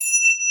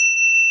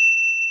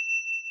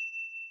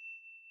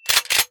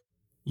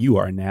You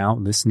are now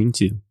listening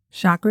to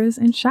Chakras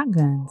and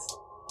Shotguns.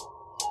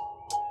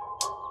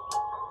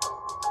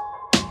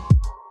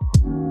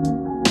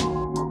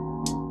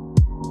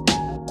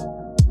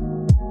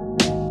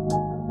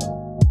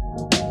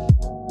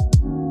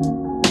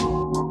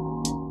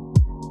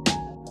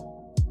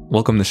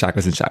 Welcome to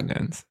Chakras and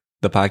Shotguns,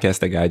 the podcast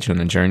that guides you on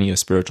a journey of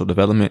spiritual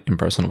development and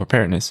personal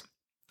preparedness.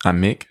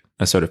 I'm Mick,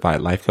 a certified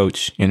life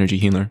coach, energy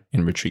healer,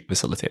 and retreat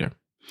facilitator.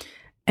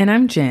 And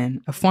I'm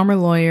Jen, a former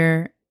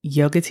lawyer,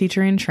 yoga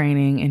teacher in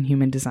training, and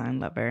human design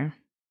lover.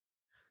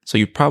 So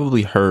you've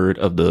probably heard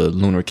of the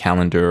lunar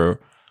calendar,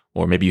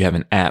 or maybe you have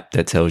an app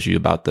that tells you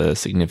about the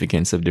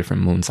significance of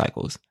different moon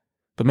cycles.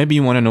 But maybe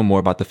you want to know more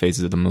about the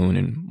phases of the moon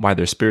and why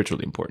they're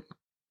spiritually important.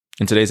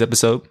 In today's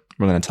episode,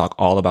 we're going to talk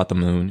all about the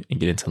moon and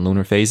get into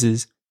lunar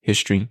phases,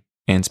 history,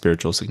 and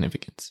spiritual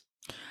significance.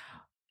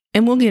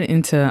 And we'll get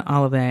into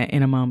all of that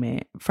in a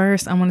moment.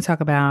 First, I want to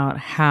talk about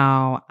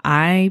how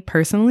I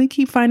personally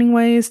keep finding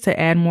ways to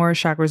add more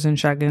Chakras and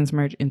Shotguns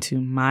merch into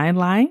my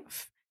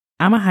life.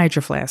 I'm a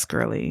Hydro Flask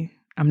girly.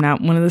 I'm not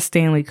one of the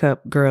Stanley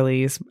Cup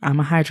girlies. I'm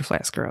a Hydro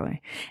Flask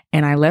girly.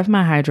 And I left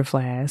my Hydro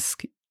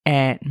Flask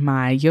at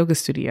my yoga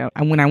studio.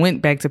 And when I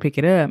went back to pick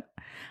it up,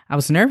 I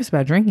was nervous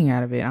about drinking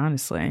out of it,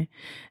 honestly.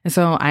 And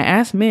so I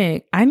asked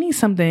Mick, I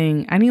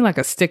need like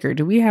a sticker.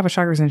 Do we have a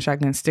Chakras and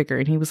Shotgun sticker?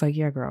 And he was like,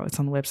 yeah, girl, it's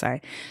on the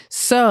website.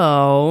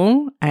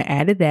 So I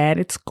added that.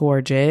 It's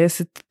gorgeous.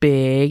 It's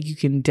big. You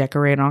can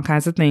decorate all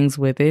kinds of things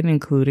with it,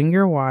 including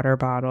your water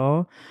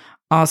bottle.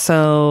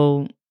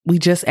 Also, we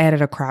just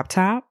added a crop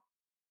top.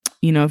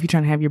 You know, if you're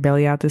trying to have your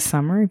belly out this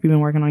summer, if you've been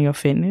working on your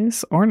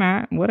fitness or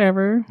not,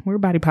 whatever, we're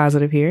body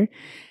positive here.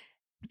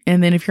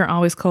 And then if you're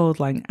always cold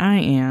like I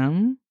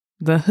am,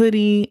 the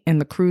hoodie and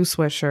the crew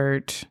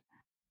sweatshirt,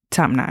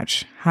 top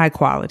notch, high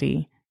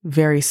quality,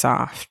 very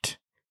soft.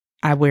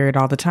 I wear it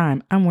all the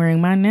time. I'm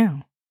wearing mine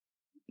now.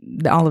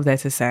 All of that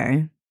to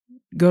say,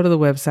 go to the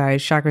website,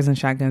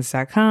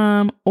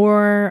 chakrasandshotguns.com,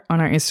 or on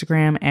our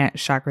Instagram at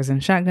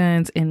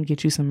chakrasandshotguns and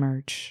get you some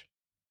merch.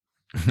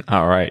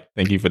 All right.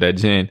 Thank you for that,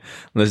 Jen.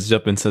 Let's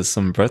jump into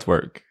some breath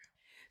work.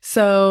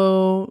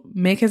 So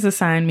Mick has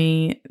assigned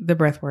me the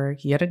breath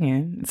work yet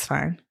again. It's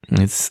fine.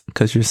 It's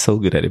because you're so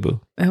good at it, boo.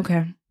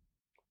 Okay.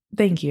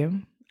 Thank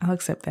you. I'll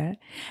accept that.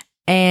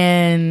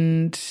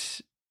 And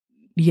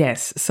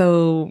yes,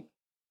 so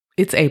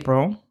it's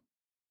April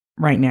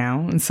right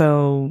now. And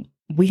so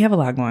we have a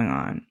lot going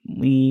on.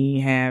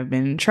 We have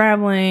been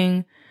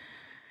traveling.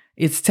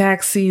 It's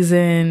tax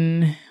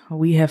season.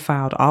 We have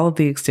filed all of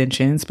the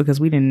extensions because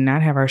we did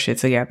not have our shit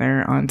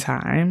together on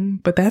time,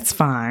 but that's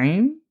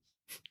fine.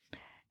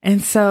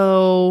 And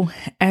so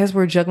as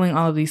we're juggling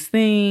all of these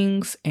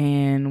things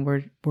and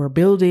we're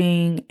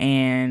building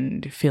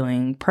and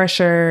feeling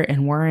pressure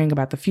and worrying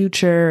about the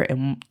future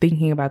and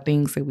thinking about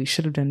things that we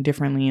should have done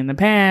differently in the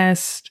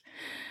past,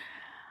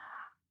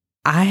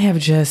 I have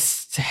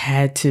just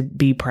had to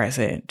be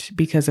present,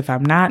 because if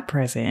I'm not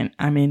present,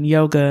 I'm in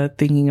yoga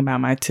thinking about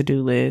my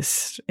to-do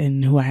list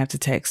and who I have to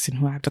text and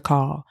who I have to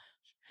call.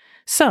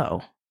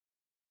 So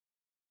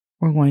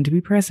we're going to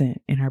be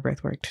present in our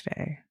breathwork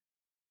today.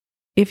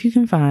 If you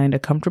can find a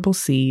comfortable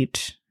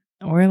seat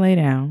or lay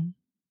down,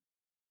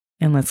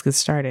 and let's get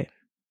started.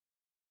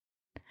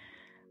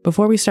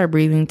 Before we start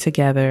breathing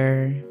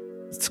together,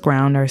 let's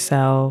ground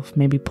ourselves,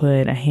 maybe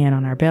put a hand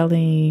on our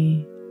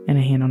belly and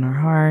a hand on our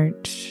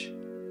heart.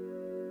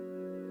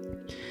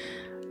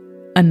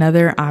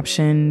 Another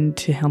option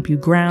to help you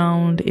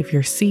ground, if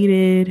you're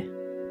seated,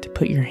 to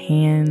put your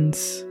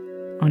hands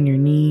on your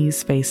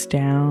knees face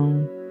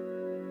down.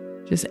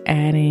 Just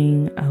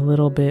adding a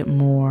little bit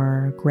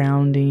more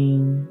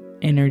grounding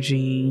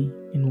energy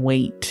and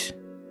weight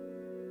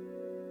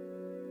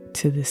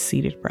to this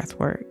seated breath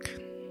work.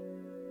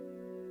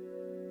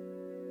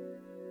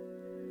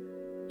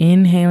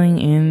 Inhaling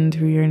in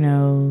through your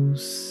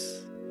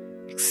nose,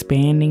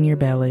 expanding your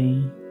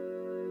belly.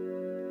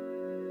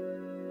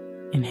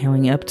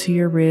 Inhaling up to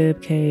your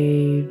rib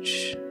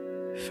cage,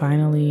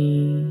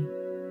 finally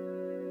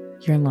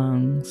your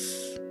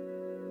lungs,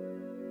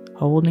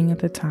 holding at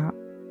the top.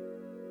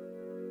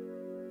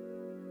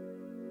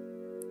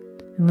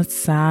 And let's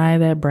sigh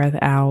that breath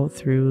out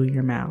through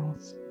your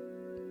mouth.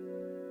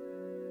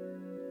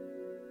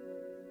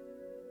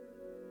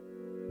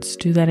 Let's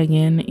do that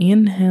again.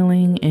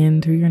 Inhaling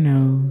in through your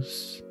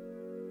nose.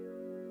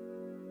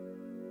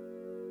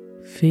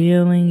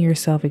 Feeling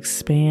yourself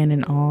expand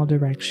in all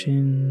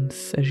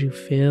directions as you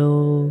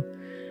fill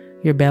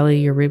your belly,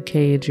 your rib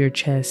cage, your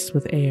chest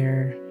with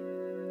air.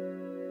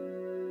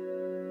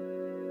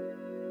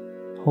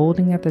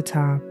 Holding at the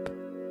top.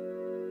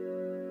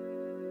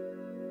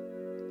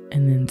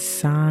 And then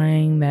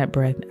sighing that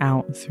breath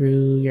out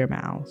through your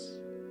mouth.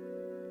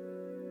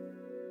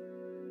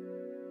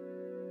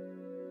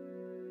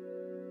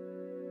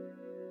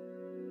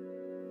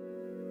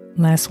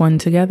 Last one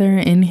together,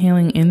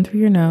 inhaling in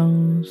through your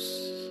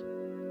nose.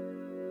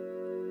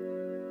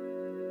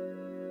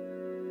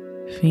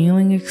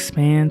 Feeling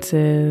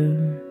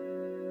expansive.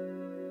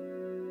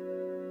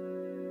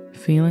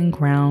 Feeling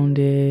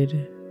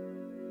grounded.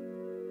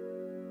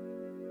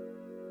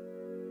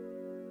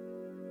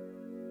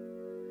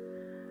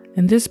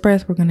 And this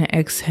breath, we're going to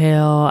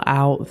exhale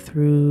out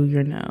through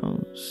your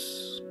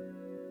nose.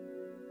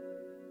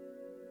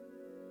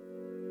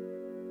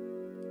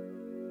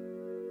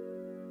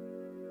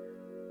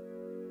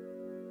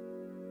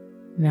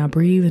 Now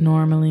breathe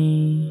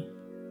normally.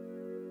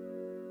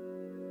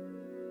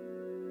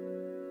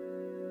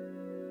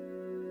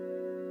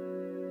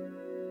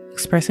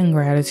 Expressing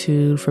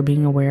gratitude for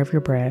being aware of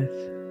your breath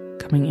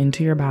coming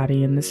into your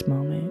body in this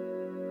moment.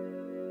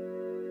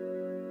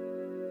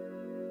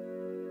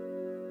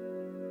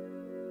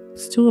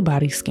 Let's do a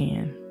body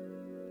scan.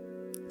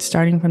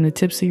 Starting from the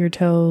tips of your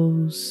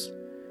toes,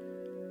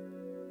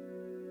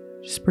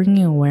 just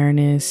bringing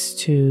awareness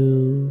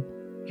to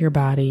your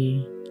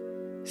body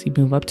as you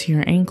move up to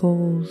your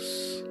ankles,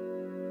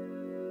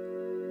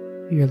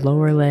 your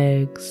lower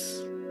legs,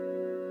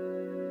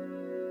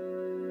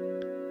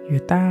 your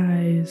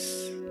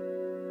thighs,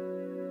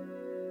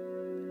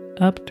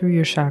 up through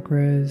your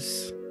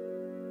chakras,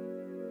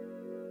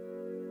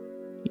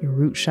 your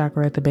root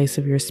chakra at the base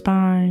of your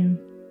spine,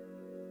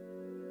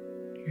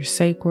 your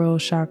sacral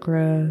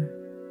chakra,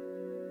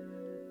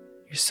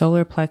 your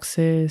solar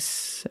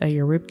plexus at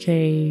your rib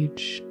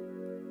cage,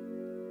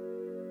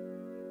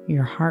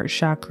 your heart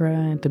chakra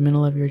at the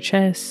middle of your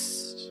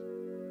chest,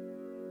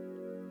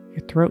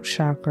 your throat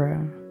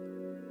chakra,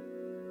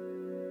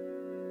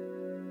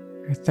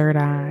 your third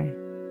eye,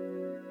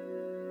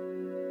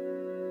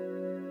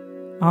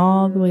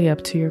 all the way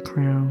up to your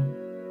crown.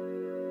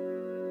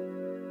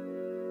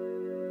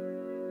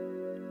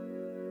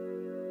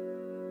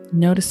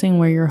 Noticing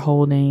where you're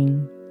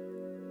holding,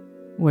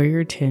 where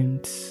you're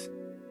tense.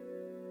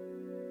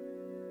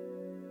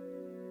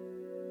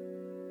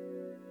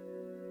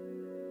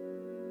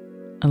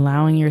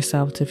 Allowing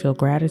yourself to feel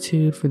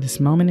gratitude for this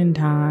moment in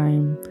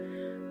time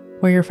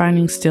where you're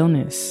finding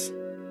stillness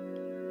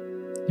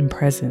and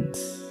presence.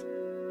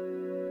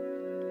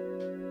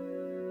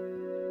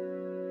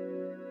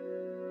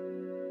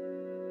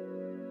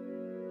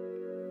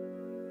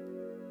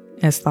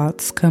 As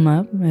thoughts come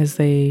up, as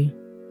they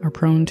are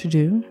prone to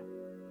do,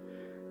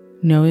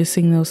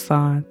 noticing those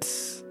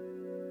thoughts,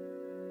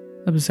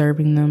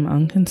 observing them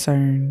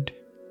unconcerned,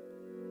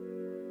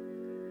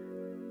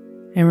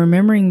 and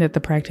remembering that the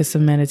practice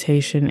of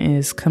meditation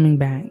is coming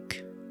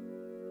back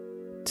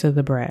to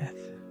the breath,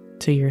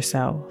 to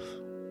yourself.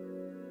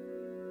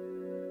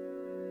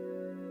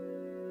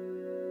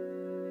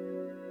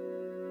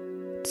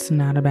 It's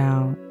not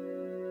about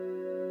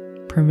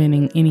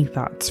preventing any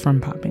thoughts from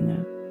popping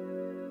up.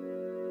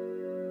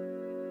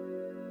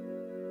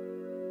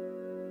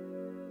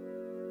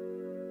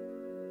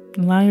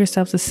 Allow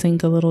yourself to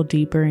sink a little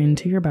deeper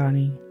into your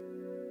body.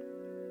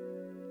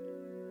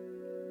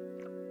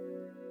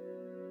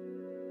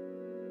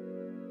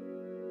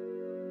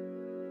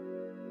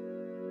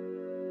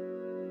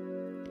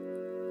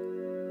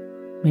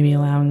 Maybe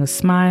allowing a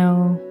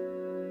smile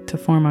to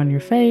form on your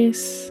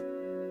face,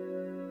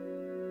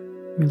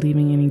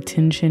 relieving any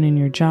tension in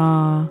your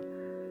jaw,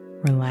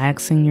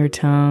 relaxing your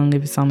tongue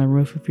if it's on the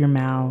roof of your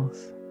mouth.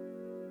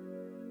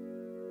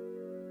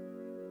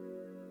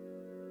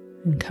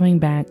 And coming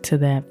back to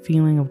that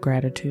feeling of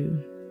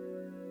gratitude.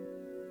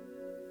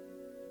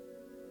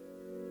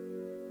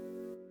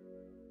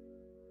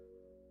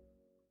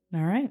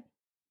 All right.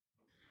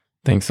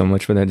 Thanks so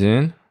much for that,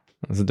 Jen.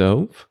 That's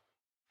dope.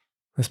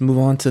 Let's move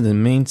on to the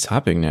main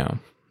topic now.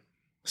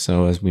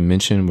 So as we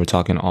mentioned, we're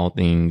talking all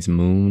things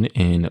moon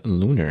and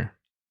lunar.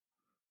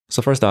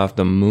 So first off,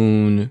 the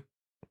moon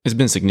has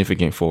been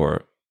significant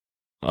for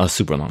a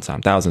super long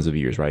time, thousands of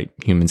years, right?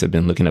 Humans have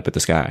been looking up at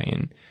the sky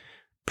and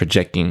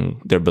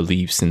projecting their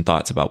beliefs and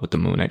thoughts about what the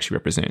moon actually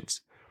represents.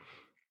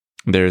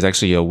 There's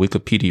actually a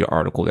Wikipedia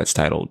article that's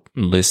titled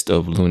List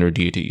of Lunar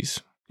Deities,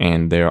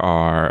 and there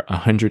are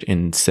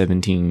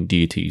 117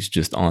 deities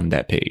just on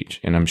that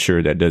page. And I'm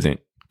sure that doesn't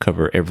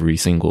cover every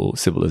single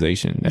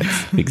civilization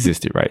that's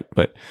existed, right?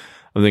 But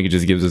I think it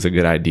just gives us a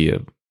good idea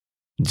of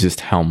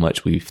just how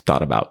much we've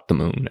thought about the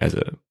moon as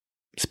a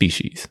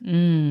species.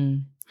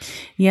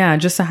 Yeah,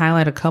 just to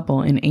highlight a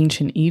couple, in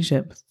ancient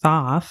Egypt,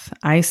 Thoth,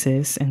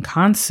 Isis, and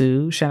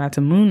Khonsu, shout out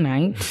to Moon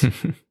Knight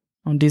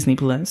on Disney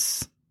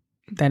Plus,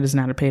 that is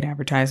not a paid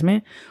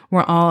advertisement,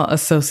 were all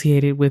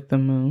associated with the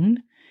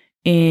moon.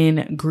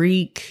 In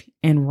Greek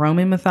and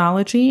Roman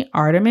mythology,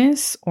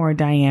 Artemis or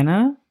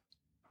Diana,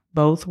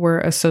 both were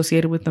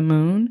associated with the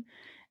moon.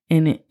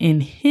 And in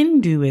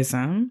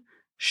Hinduism,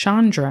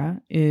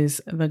 Chandra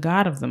is the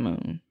god of the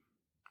moon.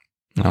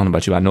 I don't know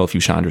about you, I know a few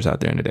Chandras out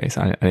there today,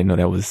 so I didn't know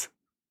that was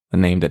a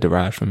name that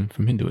derived from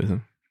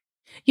Hinduism.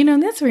 You know,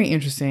 that's very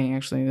interesting,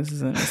 actually. This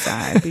is an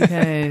aside,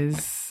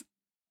 because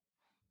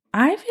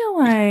I feel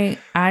like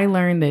I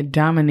learned that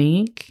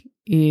Dominique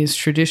is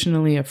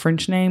traditionally a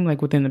French name,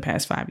 like within the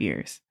past 5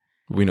 years.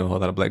 We know a whole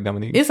lot of Black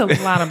Dominiques. It's a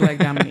lot of Black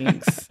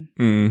Dominiques.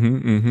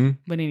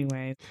 But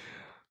anyway.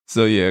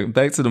 So yeah,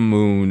 back to the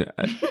moon.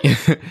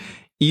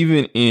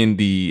 Even in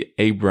the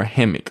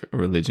Abrahamic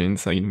religion,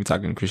 so we're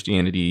talking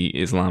Christianity,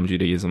 Islam,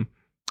 Judaism,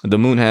 the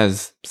moon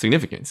has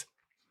significance.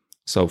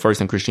 So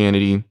first in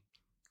Christianity,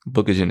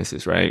 Book of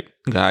Genesis, right?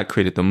 God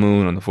created the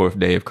moon on the fourth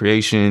day of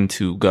creation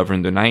to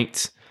govern the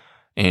nights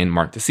and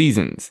mark the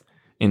seasons.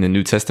 In the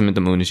New Testament,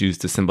 the moon is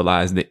used to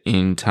symbolize the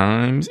end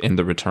times and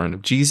the return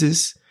of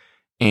Jesus.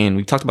 And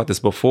we talked about this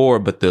before,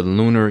 but the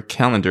lunar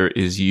calendar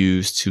is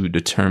used to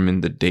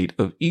determine the date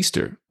of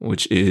Easter,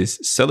 which is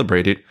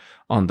celebrated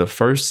on the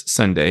first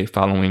Sunday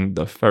following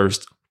the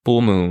first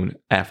full moon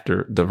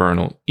after the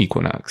vernal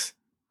equinox.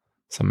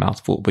 It's a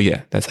mouthful, but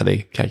yeah, that's how they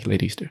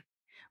calculate Easter.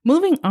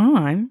 Moving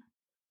on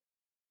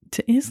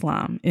to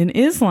Islam. In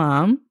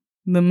Islam,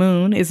 the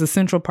moon is a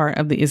central part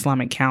of the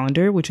Islamic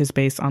calendar, which is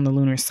based on the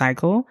lunar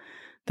cycle.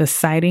 The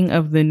sighting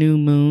of the new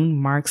moon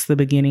marks the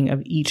beginning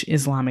of each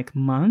Islamic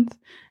month.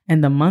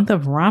 And the month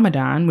of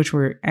Ramadan, which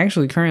we're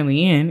actually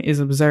currently in, is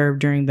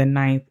observed during the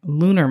 9th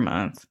lunar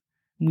month.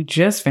 We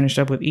just finished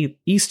up with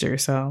Easter,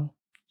 so.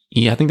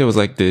 Yeah, I think there was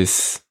like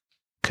this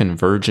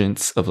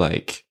convergence of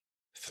like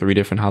 3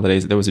 different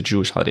holidays. There was a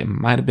Jewish holiday. It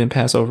might have been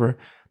Passover.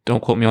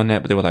 Don't quote me on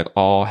that, but they were like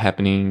all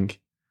happening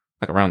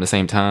like around the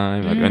same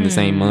time, like in the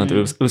same month.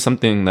 It was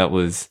something that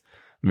was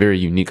very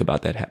unique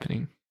about that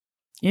happening.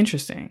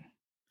 Interesting.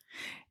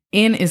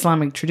 In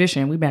Islamic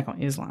tradition, we back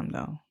on Islam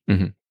though.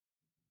 Mm-hmm.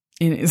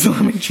 In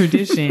Islamic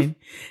tradition,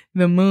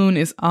 the moon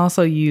is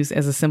also used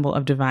as a symbol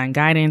of divine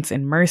guidance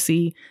and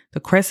mercy. The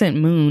crescent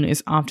moon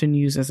is often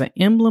used as an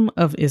emblem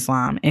of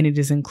Islam, and it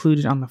is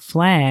included on the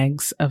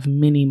flags of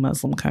many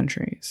Muslim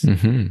countries.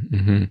 Mm-hmm,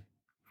 mm-hmm.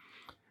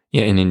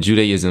 Yeah, and in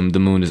Judaism, the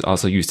moon is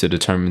also used to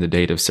determine the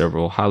date of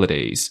several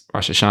holidays,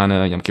 Rosh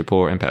Hashanah, Yom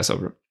Kippur, and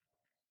Passover.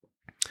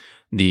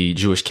 The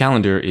Jewish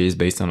calendar is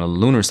based on a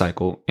lunar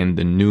cycle, and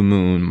the new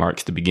moon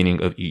marks the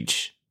beginning of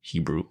each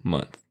Hebrew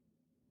month.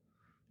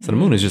 So the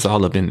moon is just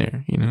all up in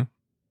there, you know?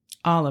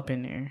 All up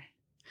in there.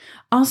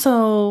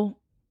 Also,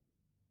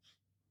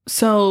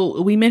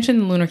 so we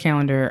mentioned the lunar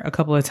calendar a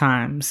couple of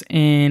times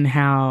and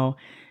how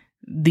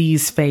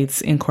these faiths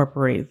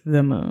incorporate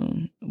the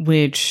moon,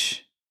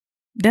 which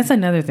that's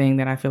another thing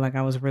that I feel like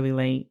I was really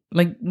late.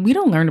 Like, we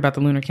don't learn about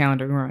the lunar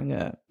calendar growing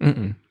up.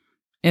 Mm-mm.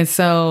 And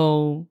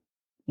so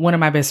one of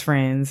my best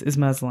friends is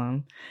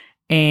Muslim,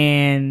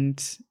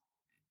 and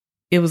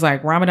it was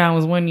like Ramadan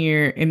was one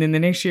year, and then the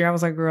next year I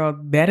was like, girl,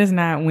 that is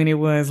not when it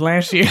was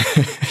last year.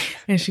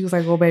 And she was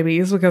like, well, baby,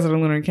 it's because of the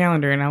lunar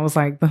calendar. And I was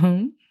like,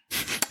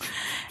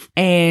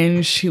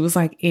 and she was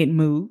like, it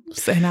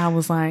moves. And I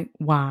was like,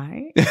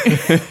 why?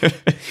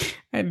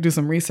 I had to do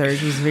some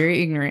research. It was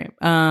very ignorant.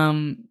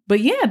 But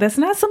yeah, that's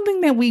not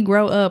something that we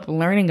grow up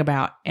learning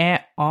about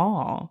at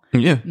all.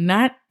 Yeah.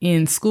 Not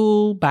in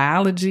school,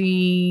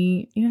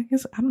 biology. Yeah, I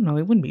guess, I don't know.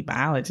 It wouldn't be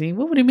biology.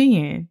 What would it be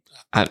in?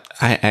 I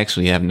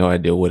actually have no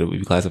idea what it would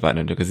be classified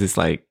under, because it's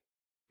like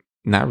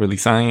not really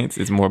science.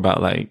 It's more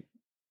about like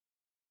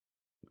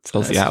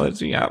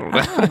sociology. I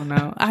don't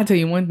know. I'll tell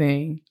you one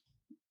thing.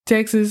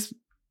 Texas,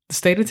 the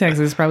state of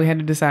Texas probably had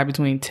to decide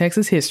between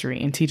Texas history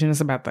and teaching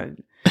us about the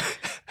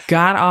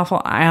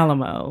god-awful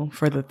Alamo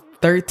for the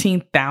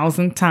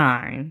 13,000th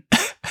time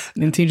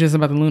and teach us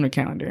about the lunar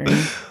calendar.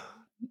 And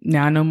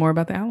now I know more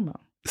about the Alamo.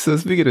 So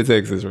speaking of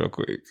Texas real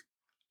quick,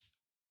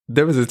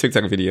 there was this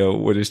TikTok video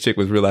where this chick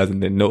was realizing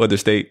that no other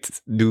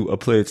states do a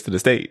pledge to the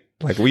state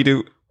like we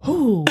do.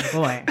 Oh,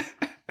 boy.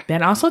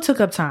 That also took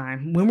up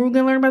time. When were we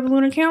going to learn about the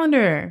lunar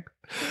calendar?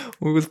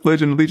 We was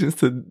pledging allegiance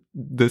to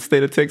the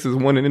state of Texas,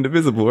 one and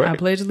indivisible, right? I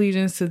pledge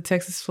allegiance to the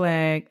Texas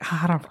flag.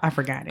 I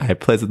forgot it. I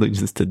pledge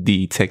allegiance to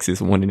the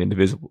Texas, one and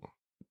indivisible.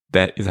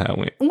 That is how it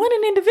went. One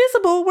and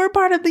indivisible. We're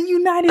part of the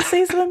United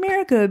States of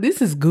America.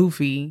 This is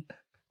goofy.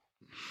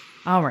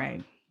 All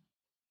right.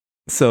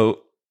 So,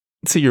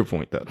 to your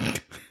point, though,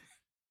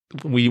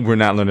 we were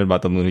not learning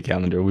about the lunar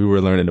calendar. We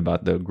were learning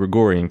about the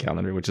Gregorian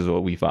calendar, which is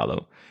what we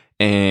follow.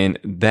 And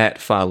that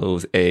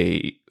follows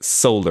a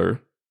solar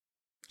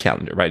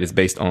calendar, right? It's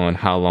based on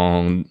how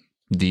long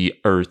the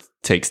Earth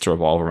takes to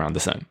revolve around the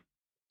sun.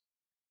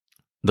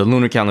 The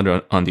lunar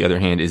calendar, on the other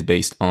hand, is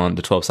based on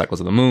the 12 cycles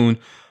of the moon,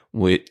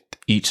 with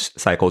each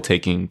cycle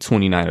taking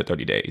 29 or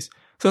 30 days.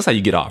 So that's how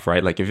you get off,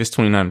 right? Like if it's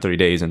 29 or 30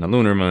 days in the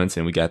lunar months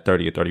and we got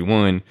 30 or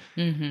 31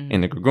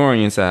 in the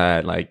Gregorian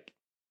side, like,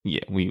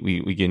 yeah,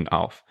 we getting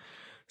off.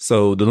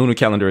 So the lunar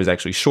calendar is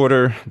actually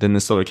shorter than the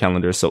solar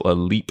calendar. So a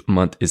leap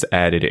month is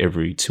added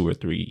every 2 or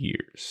 3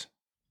 years.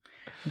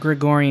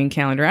 Gregorian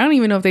calendar. I don't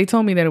even know if they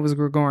told me that it was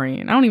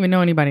Gregorian. I don't even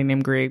know anybody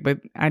named Greg, but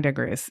I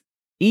digress.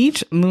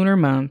 Each lunar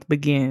month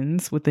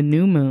begins with the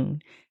new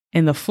moon,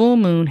 and the full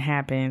moon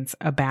happens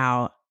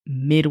about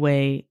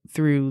midway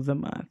through the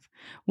month,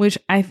 which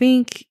I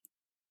think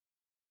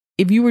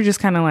if you were just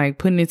kind of like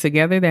putting it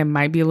together, that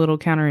might be a little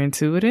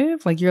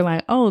counterintuitive. Like you're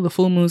like, oh, the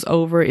full moon's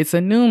over. It's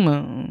a new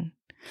moon.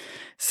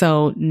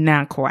 So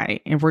not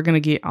quite. And we're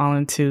going to get all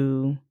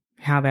into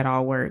how that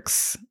all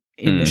works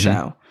in the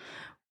show.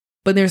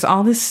 But there's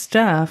all this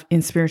stuff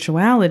in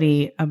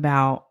spirituality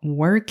about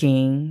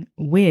working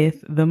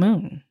with the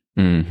moon.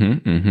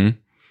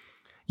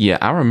 Yeah,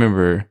 I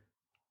remember,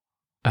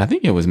 I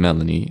think it was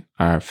Melanie,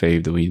 our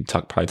fave that we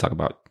probably talk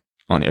about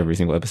on every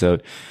single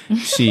episode.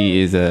 She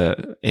is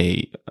a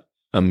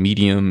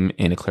medium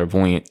and a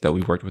clairvoyant that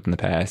we've worked with in the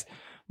past.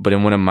 But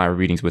in one of my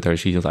readings with her,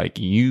 she was like,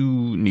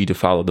 you need to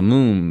follow the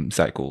moon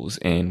cycles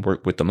and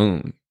work with the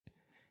moon.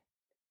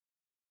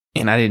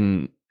 And I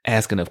didn't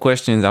ask enough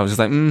questions. I was just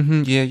like,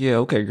 yeah,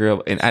 okay,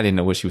 girl. And I didn't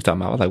know what she was talking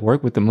about. I was like,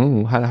 work with the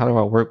moon? How do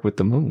I work with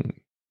the moon?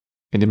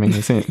 It didn't make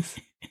any sense.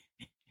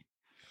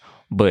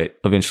 But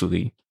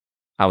eventually,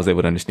 I was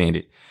able to understand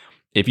it.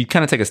 If you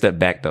kind of take a step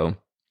back, though,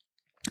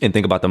 and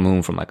think about the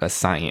moon from like a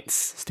science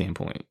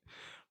standpoint,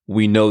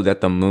 we know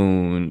that the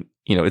moon,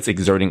 it's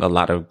exerting a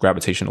lot of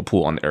gravitational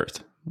pull on the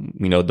Earth.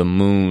 We know the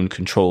moon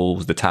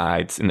controls the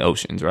tides in the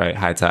oceans, right?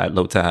 High tide,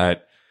 low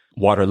tide,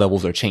 water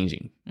levels are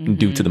changing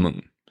due to the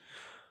moon.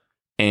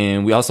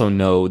 And we also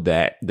know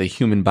that the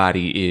human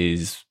body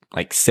is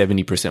like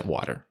 70%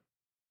 water.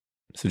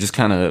 So just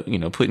kind of,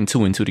 putting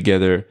two and two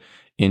together,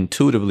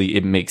 intuitively,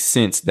 it makes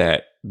sense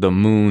that the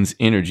moon's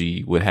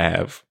energy would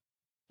have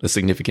a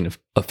significant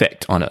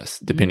effect on us,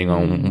 depending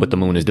on what the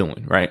moon is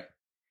doing, right?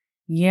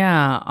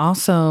 Yeah.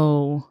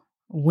 Also,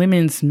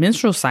 women's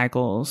menstrual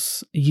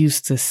cycles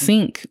used to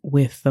sync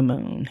with the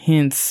moon,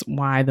 hence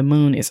why the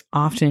moon is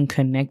often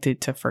connected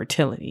to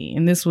fertility.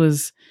 And this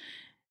was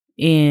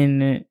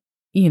in,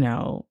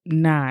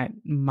 not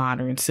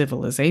modern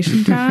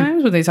civilization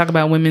times, but they talk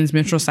about women's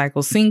menstrual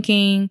cycle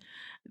syncing,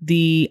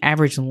 the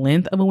average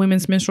length of a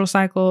women's menstrual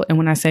cycle. And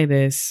when I say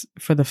this,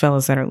 for the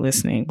fellas that are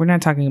listening, we're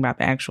not talking about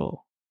the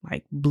actual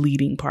like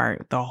bleeding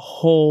part, the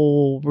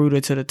whole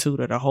rooter to the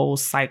tutor, the whole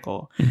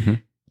cycle.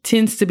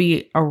 Tends to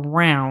be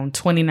around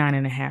 29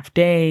 and a half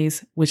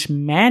days, which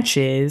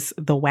matches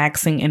the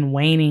waxing and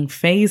waning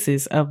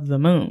phases of the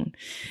moon.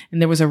 And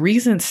there was a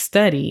recent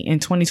study in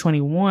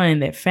 2021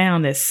 that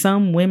found that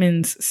some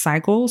women's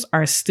cycles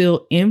are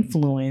still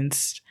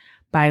influenced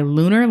by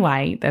lunar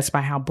light, that's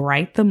by how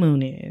bright the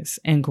moon is,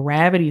 and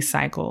gravity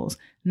cycles,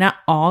 not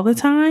all the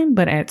time,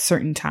 but at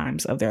certain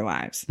times of their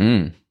lives.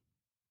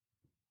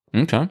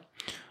 Okay.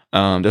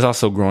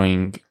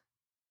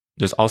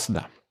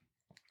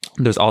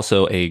 There's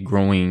also a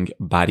growing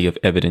body of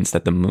evidence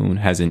that the moon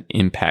has an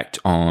impact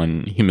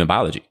on human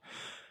biology.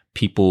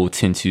 People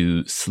tend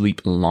to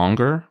sleep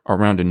longer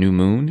around a new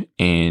moon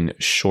and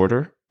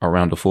shorter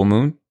around a full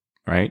moon,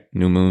 right?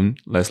 New moon,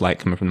 less light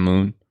coming from the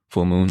moon,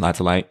 full moon, lots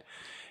of light.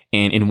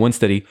 And in one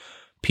study,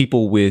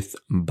 people with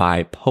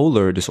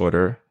bipolar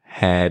disorder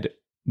had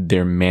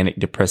their manic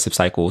depressive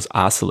cycles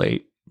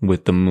oscillate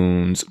with the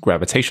moon's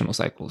gravitational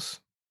cycles.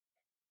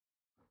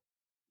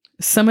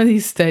 Some of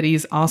these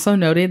studies also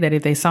noted that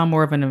if they saw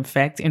more of an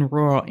effect in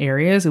rural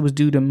areas, it was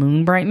due to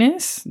moon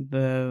brightness,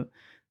 what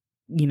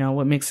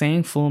Mick's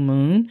saying, full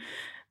moon,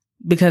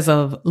 because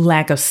of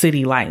lack of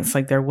city lights.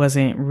 Like there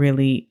wasn't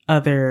really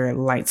other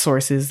light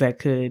sources that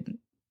could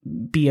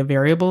be a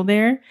variable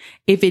there.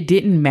 If it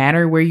didn't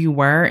matter where you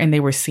were and they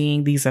were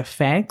seeing these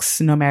effects,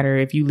 no matter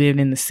if you lived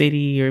in the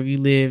city or if you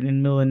lived in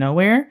the middle of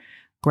nowhere,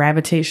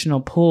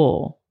 gravitational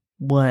pull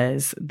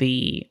was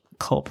the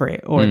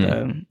culprit or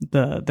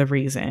the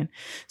reason.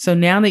 So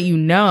now that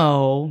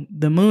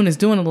the moon is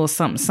doing a little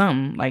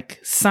something, like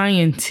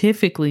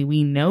scientifically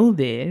we know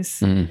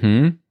this.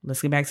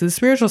 Let's get back to the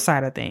spiritual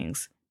side of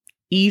things.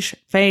 Each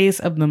phase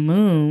of the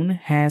moon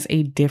has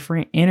a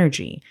different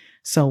energy.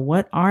 So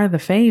what are the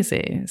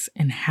phases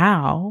and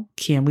how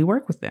can we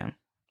work with them?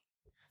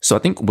 So I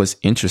think what's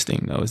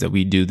interesting though is that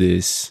we do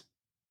this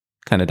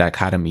kind of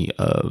dichotomy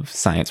of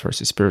science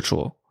versus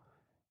spiritual.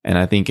 And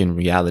I think in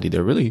reality,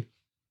 they're really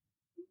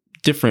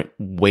different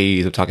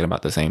ways of talking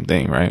about the same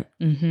thing, right?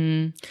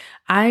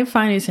 I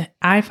find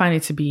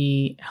it to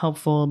be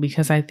helpful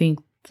because I think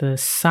the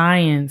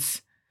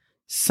science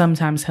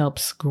sometimes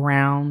helps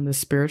ground the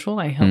spiritual.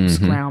 Like helps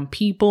ground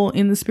people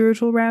in the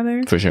spiritual,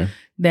 rather. For sure.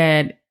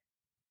 That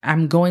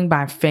I'm going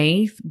by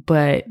faith,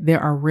 but there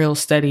are real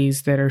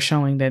studies that are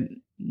showing that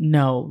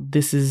no,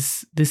 this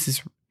is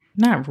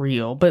not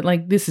real, but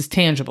like this is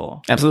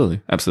tangible.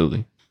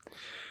 Absolutely.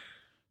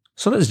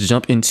 So let's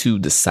jump into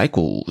the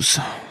cycles.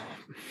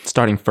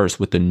 Starting first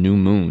with the new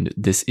moon.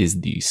 This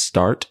is the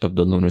start of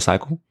the lunar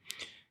cycle.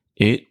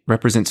 It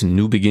represents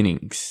new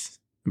beginnings.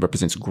 It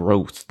represents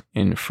growth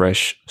and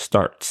fresh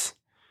starts.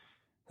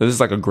 So this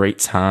is like a great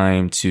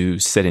time to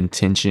set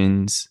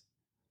intentions.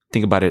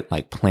 Think about it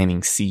like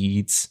planting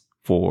seeds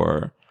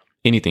for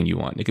anything you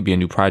want. It could be a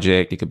new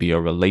project. It could be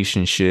a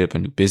relationship, a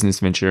new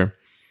business venture.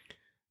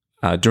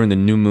 During the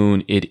new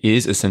moon, it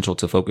is essential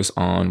to focus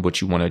on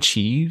what you want to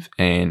achieve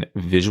and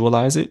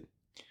visualize it.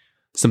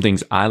 Some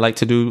things I like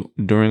to do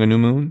during a new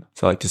moon.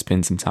 So I like to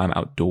spend some time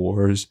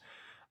outdoors.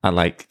 I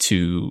like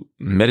to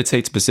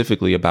meditate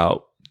specifically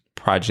about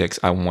projects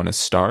I want to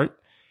start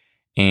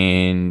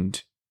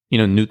and,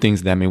 new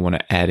things that I may want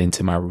to add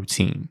into my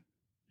routine.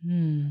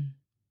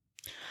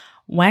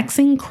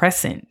 Waxing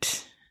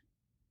crescent.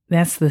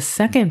 That's the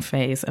second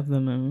phase of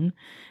the moon.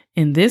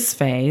 In this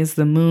phase,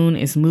 the moon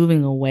is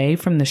moving away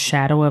from the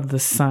shadow of the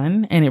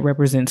sun, and it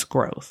represents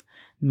growth,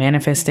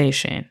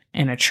 manifestation,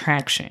 and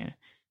attraction.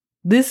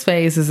 This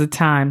phase is a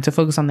time to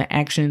focus on the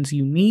actions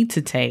you need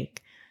to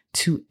take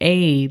to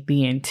aid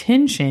the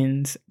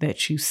intentions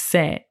that you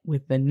set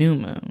with the new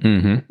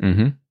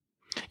moon.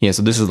 Yeah,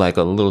 so this is like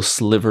a little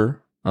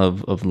sliver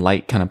of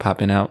light kind of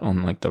popping out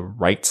on like the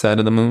right side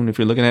of the moon. If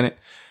you're looking at it,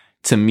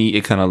 to me,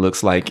 it kind of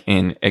looks like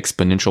an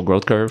exponential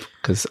growth curve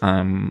because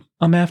I'm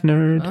a math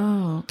nerd.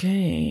 Oh,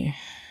 okay.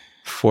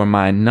 For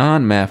my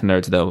non-math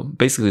nerds, though,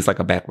 basically it's like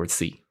a backwards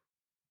C.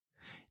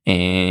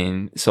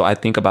 And so I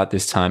think about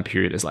this time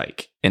period as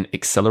like an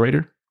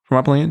accelerator for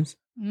my plans.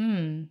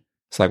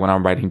 So like when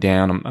I'm writing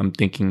down, I'm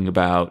thinking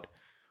about,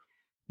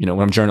 you know,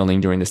 when I'm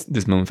journaling during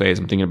this moon phase,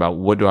 I'm thinking about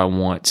what do I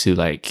want to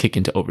like kick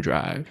into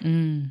overdrive.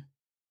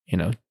 You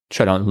know,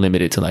 try to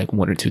limit it to like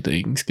one or two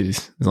things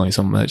because there's only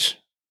so much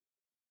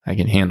I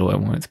can handle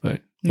at once.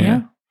 But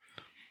yeah.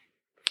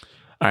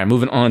 All right,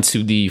 moving on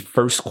to the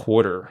first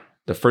quarter.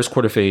 The first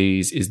quarter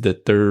phase is the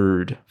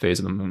third phase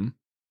of the moon.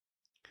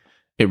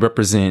 It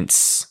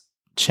represents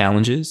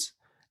challenges,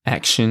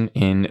 action,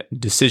 and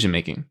decision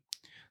making.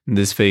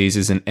 This phase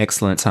is an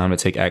excellent time to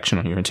take action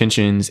on your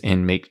intentions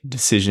and make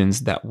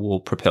decisions that will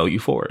propel you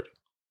forward.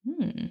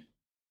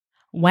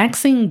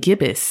 Waxing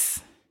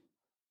gibbous.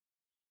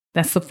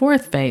 That's the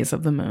fourth phase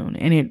of the moon,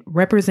 and it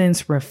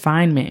represents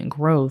refinement,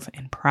 growth,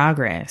 and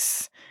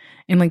progress.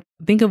 And like,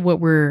 think of what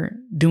we're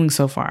doing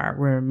so far.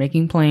 We're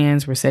making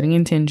plans, we're setting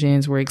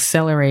intentions, we're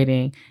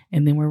accelerating,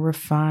 and then we're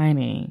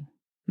refining.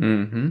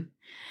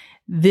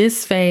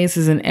 This phase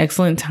is an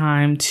excellent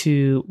time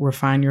to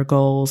refine your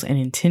goals and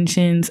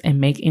intentions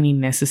and make any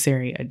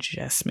necessary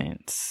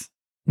adjustments.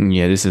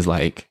 Yeah, this is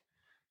like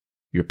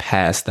you're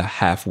past the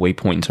halfway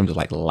point in terms of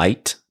like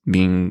light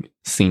being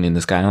seen in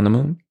the sky on the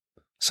moon.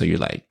 So you're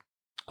like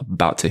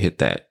about to hit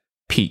that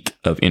peak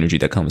of energy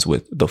that comes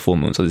with the full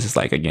moon. So this is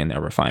like, again,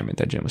 that refinement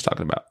that Jim was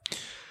talking about.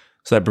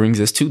 So that brings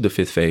us to the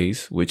fifth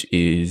phase, which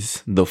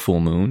is the full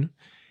moon.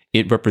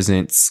 It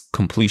represents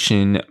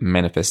completion,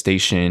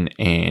 manifestation,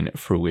 and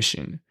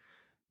fruition.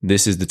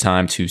 This is the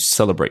time to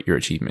celebrate your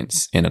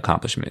achievements and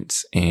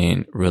accomplishments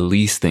and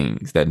release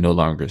things that no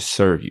longer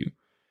serve you.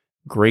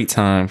 Great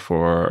time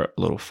for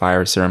a little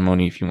fire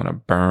ceremony if you want to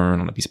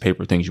burn on a piece of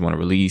paper things you want to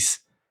release.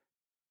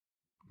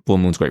 Full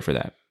moon's great for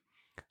that.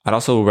 I'd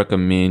also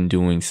recommend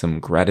doing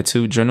some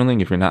gratitude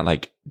journaling if you're not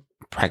like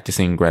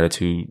practicing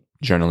gratitude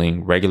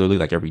journaling regularly,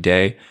 like every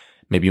day.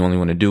 Maybe you only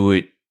want to do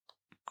it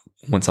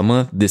once a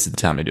month. This is the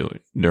time to do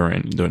it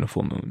during the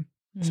full moon.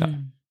 So,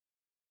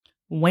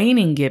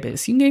 waning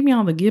gibbous. You gave me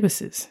all the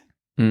gibbuses.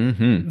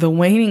 The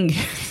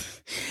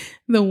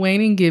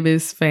waning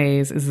gibbous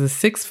phase is the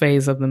sixth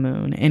phase of the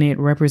moon, and it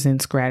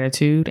represents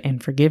gratitude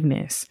and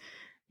forgiveness.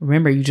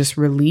 Remember, you just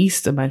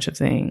released a bunch of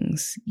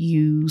things.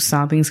 You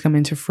saw things come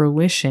into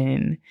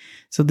fruition.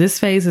 So this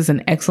phase is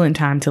an excellent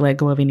time to let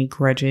go of any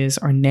grudges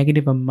or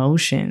negative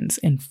emotions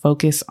and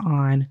focus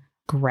on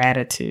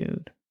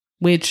gratitude,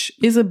 which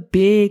is a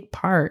big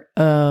part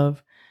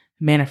of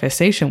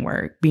manifestation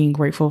work. Being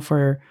grateful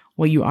for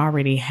what you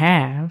already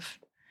have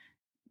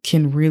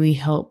can really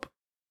help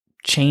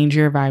change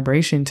your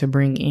vibration to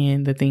bring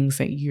in the things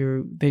that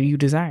you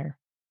desire.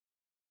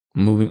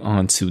 Moving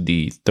on to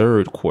the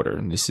third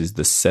quarter. This is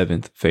the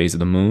seventh phase of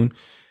the moon.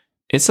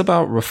 It's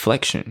about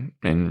reflection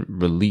and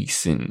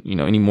release and, you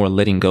know, any more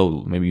letting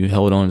go. Maybe you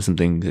held on to some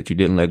things that you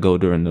didn't let go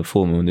during the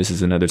full moon. This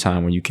is another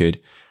time where you could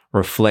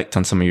reflect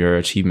on some of your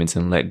achievements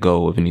and let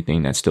go of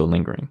anything that's still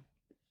lingering.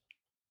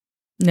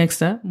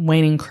 Next up,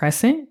 waning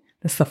crescent.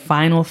 That's the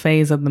final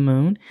phase of the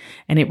moon,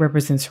 and it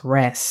represents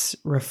rest,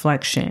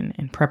 reflection,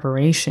 and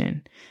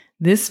preparation.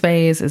 This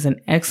phase is an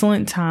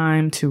excellent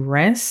time to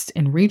rest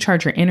and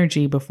recharge your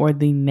energy before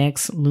the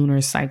next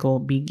lunar cycle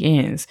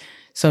begins.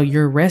 So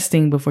you're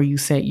resting before you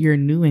set your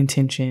new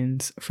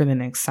intentions for the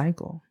next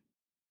cycle.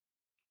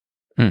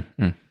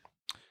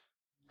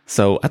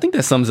 So I think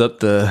that sums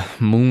up the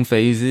moon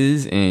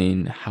phases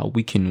and how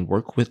we can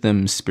work with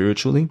them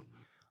spiritually.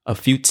 A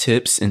few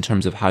tips in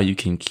terms of how you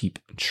can keep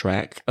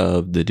track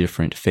of the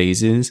different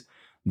phases.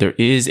 There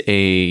is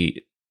a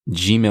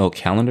Gmail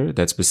calendar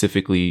that's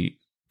specifically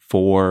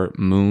for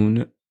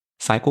moon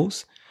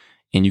cycles,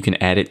 and you can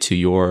add it to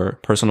your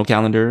personal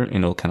calendar and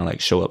it'll kind of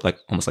like show up like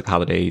almost like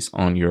holidays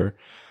on your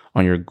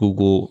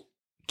Google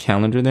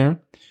calendar there.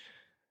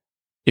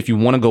 If you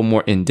want to go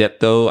more in depth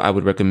though, I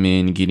would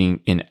recommend getting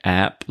an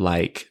app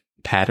like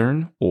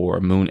Pattern or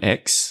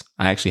MoonX.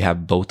 I actually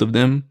have both of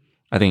them.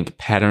 I think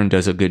Pattern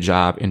does a good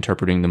job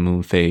interpreting the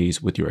moon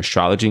phase with your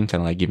astrology,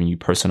 kind of like giving you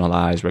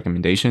personalized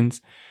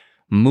recommendations.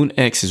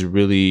 MoonX is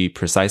really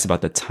precise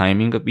about the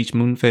timing of each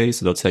moon phase.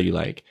 So they'll tell you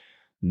like,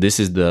 this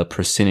is the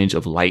percentage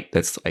of light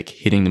that's like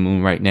hitting the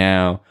moon right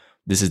now.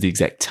 This is the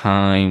exact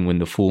time when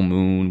the full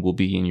moon will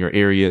be in your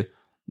area,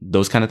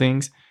 those kind of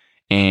things.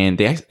 And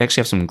they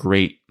actually have some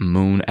great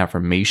moon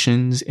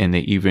affirmations, and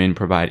they even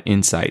provide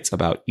insights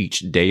about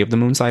each day of the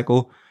moon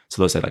cycle.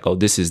 So they'll say like, oh,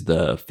 this is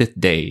the 5th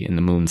day in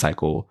the moon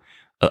cycle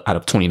out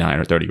of 29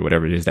 or 30 or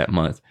whatever it is that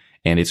month.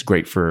 And it's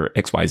great for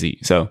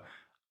XYZ. So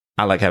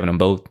I like having them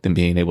both and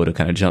being able to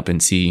kind of jump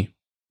and see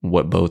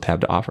what both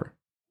have to offer.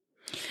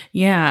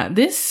 Yeah,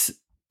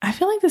 I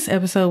feel like this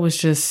episode was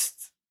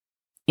just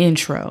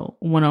intro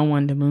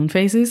 101 to moon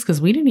phases,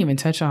 because we didn't even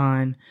touch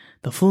on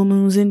the full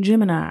moons in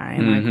Gemini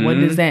and like what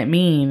does that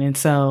mean. And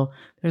so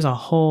there's a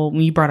whole,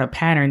 when you brought up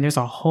pattern, there's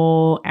a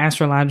whole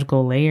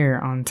astrological layer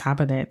on top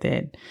of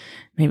that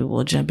maybe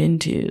we'll jump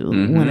into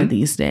one of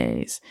these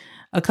days.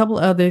 A couple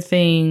other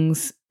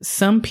things,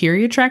 some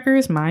period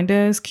trackers, mine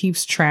does,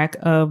 keeps track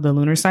of the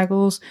lunar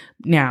cycles.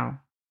 Now,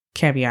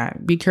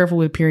 caveat, be careful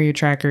with period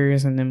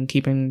trackers and them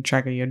keeping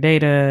track of your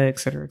data, et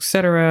cetera, et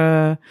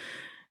cetera.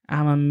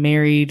 I'm a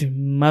married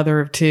mother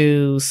of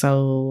 2,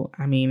 so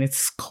I mean,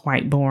 it's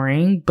quite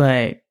boring,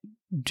 but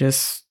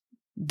just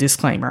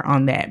disclaimer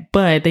on that.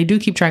 But they do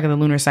keep track of the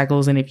lunar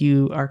cycles, and if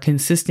you are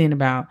consistent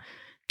about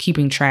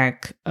keeping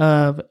track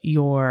of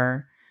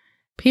your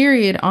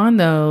period on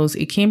those,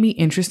 it can be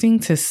interesting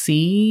to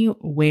see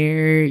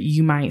where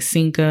you might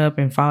sync up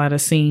and fall out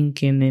of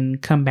sync and then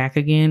come back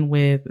again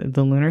with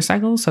the lunar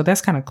cycle. So that's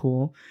kind of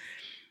cool.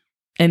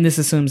 And this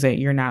assumes that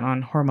you're not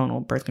on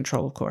hormonal birth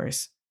control, of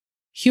course.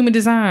 Human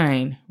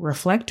design,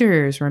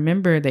 reflectors.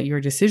 Remember that your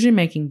decision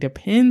making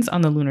depends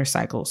on the lunar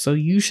cycle. So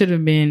you should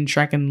have been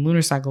tracking the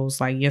lunar cycles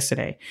like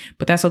yesterday,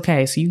 but that's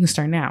okay. So you can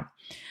start now.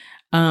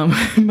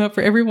 But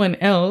for everyone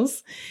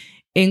else,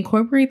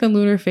 incorporate the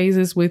lunar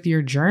phases with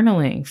your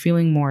journaling,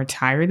 feeling more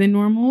tired than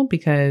normal,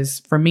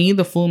 because for me,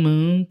 the full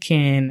moon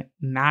can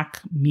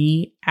knock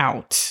me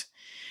out.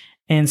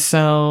 And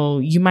so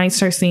you might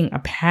start seeing a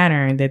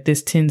pattern that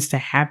this tends to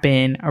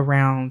happen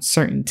around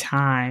certain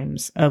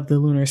times of the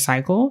lunar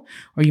cycle,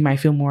 or you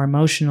might feel more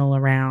emotional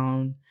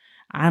around,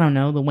 I don't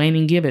know, the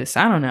waning gibbous.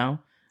 I don't know.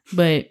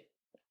 But,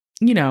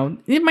 you know,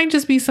 it might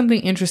just be something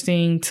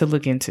interesting to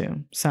look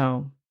into.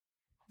 So,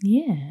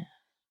 yeah.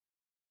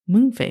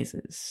 Moon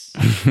phases.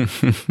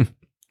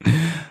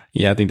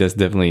 Yeah, I think that's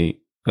definitely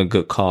a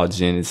good call,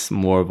 Jen. It's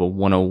more of a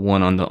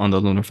 101 on the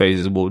lunar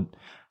phases. We'll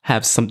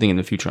have something in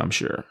the future, I'm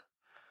sure.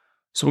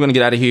 So we're going to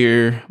get out of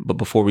here. But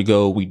before we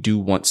go, we do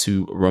want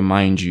to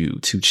remind you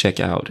to check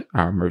out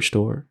our merch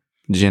store.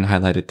 Jen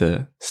highlighted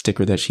the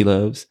sticker that she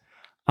loves.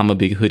 I'm a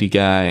big hoodie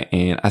guy,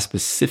 and I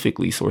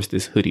specifically sourced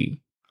this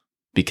hoodie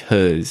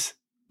because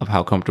of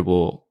how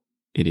comfortable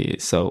it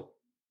is. So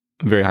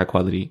very high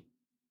quality.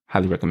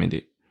 Highly recommend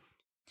it.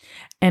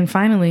 And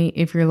finally,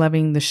 if you're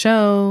loving the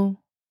show,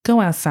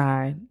 go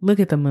outside, look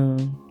at the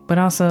moon, but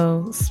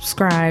also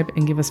subscribe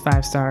and give us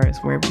 5 stars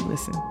wherever you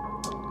listen.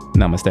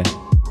 Namaste.